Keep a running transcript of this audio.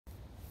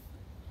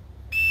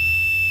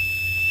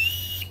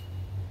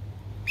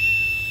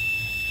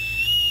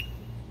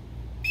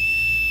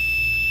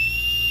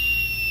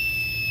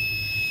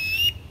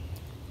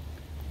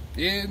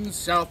In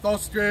South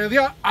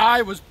Australia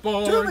I was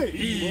born.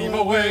 Heave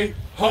away,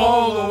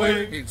 haul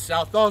away. In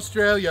South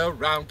Australia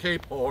round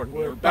Cape Horn.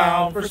 We're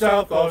bound for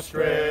South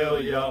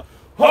Australia.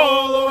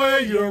 Haul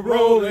away, you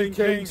rolling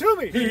king.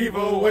 Heave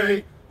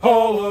away,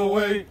 haul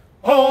away.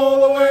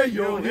 Haul away,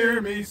 you'll hear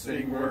me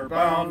sing. We're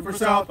bound for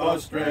South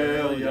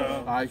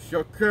Australia. I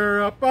shook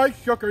her up, I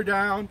shook her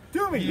down.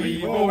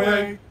 Heave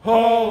away,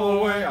 haul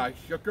away. I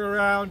shook her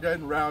round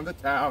and round the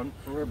town.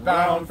 We're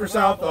bound for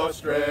South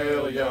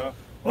Australia.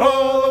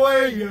 Haul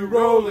away, you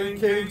rolling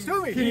kings.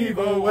 Heave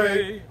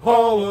away,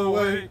 haul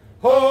away.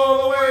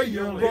 Haul away,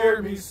 you'll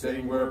hear me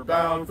sing. We're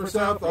bound for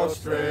South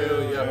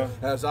Australia.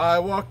 As I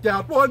walked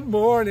out one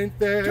morning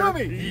fair,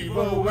 Heave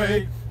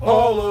away,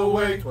 haul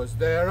away. 'twas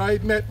there I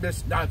met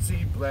Miss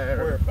Nancy Blair.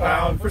 We're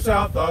bound for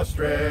South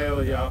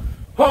Australia.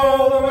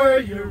 Haul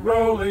away, you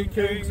rolling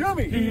kings.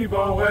 Heave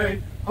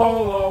away,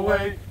 haul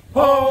away.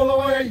 Haul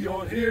away,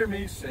 you'll hear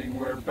me sing.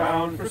 We're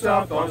bound for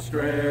South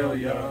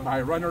Australia.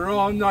 I run her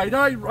all night,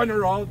 I run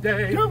her all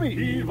day.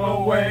 Heave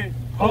away,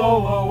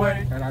 haul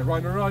away. And I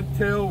run her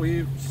until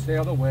we've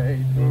sailed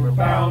away. We're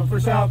bound for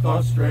South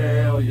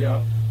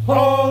Australia.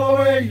 Haul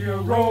away, you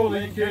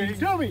rolling kings.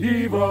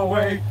 Heave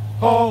away,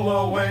 haul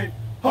away.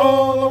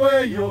 Haul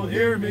away, you'll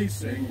hear me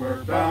sing.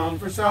 We're bound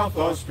for South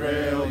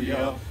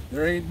Australia.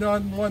 There ain't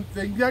none one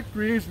thing that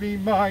grieves me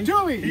mind.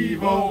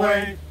 Heave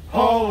away,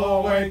 haul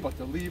away. But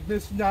to leave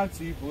Miss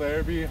Nancy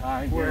Blair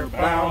behind. We're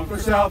bound for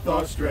South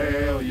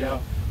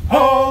Australia.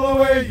 Haul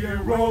away, you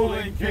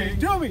rolling king.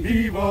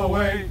 Heave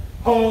away,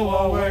 haul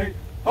away.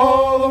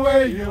 Haul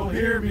away, you'll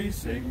hear me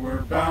sing.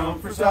 We're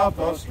bound for South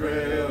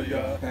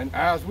Australia. And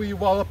as we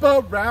wallop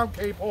around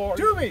Cape Horn,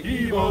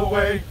 Heave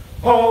away,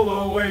 haul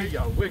away.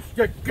 you wish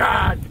to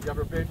God you'd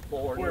never been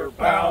born. We're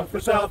bound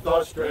for South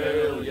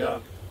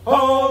Australia.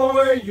 Haul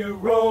away, you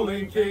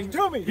rolling king.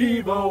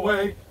 Heave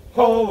away,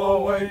 haul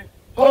away.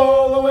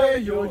 Haul away,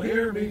 you'll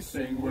hear me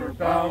sing. We're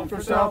bound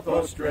for South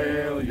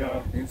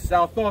Australia. In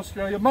South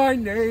Australia, my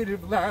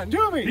native land,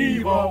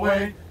 Heave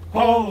away,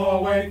 haul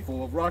away.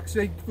 full of rocks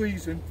and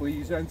fleas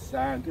and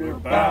sand. We're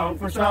bound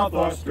for South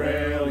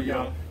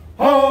Australia.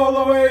 Haul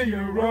away, you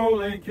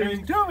rolling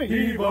king.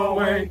 Heave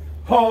away,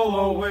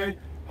 haul away.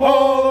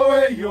 Haul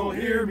away, you'll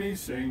hear me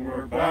sing.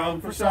 We're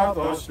bound for South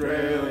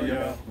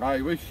Australia.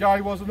 I wish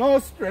I was an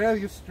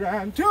Australia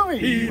strand.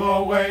 Heave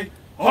away,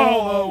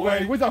 haul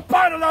away. With a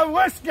bottle of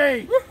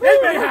whiskey in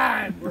my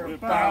hand. We're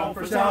bound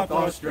for South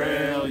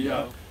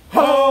Australia.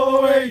 Haul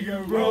away, you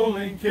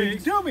rolling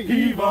kings.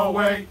 Heave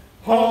away,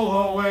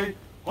 haul away.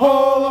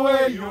 Haul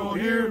away, you'll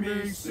hear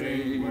me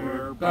sing.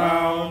 We're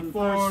bound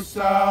for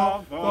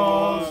South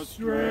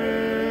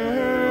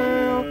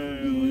Australia.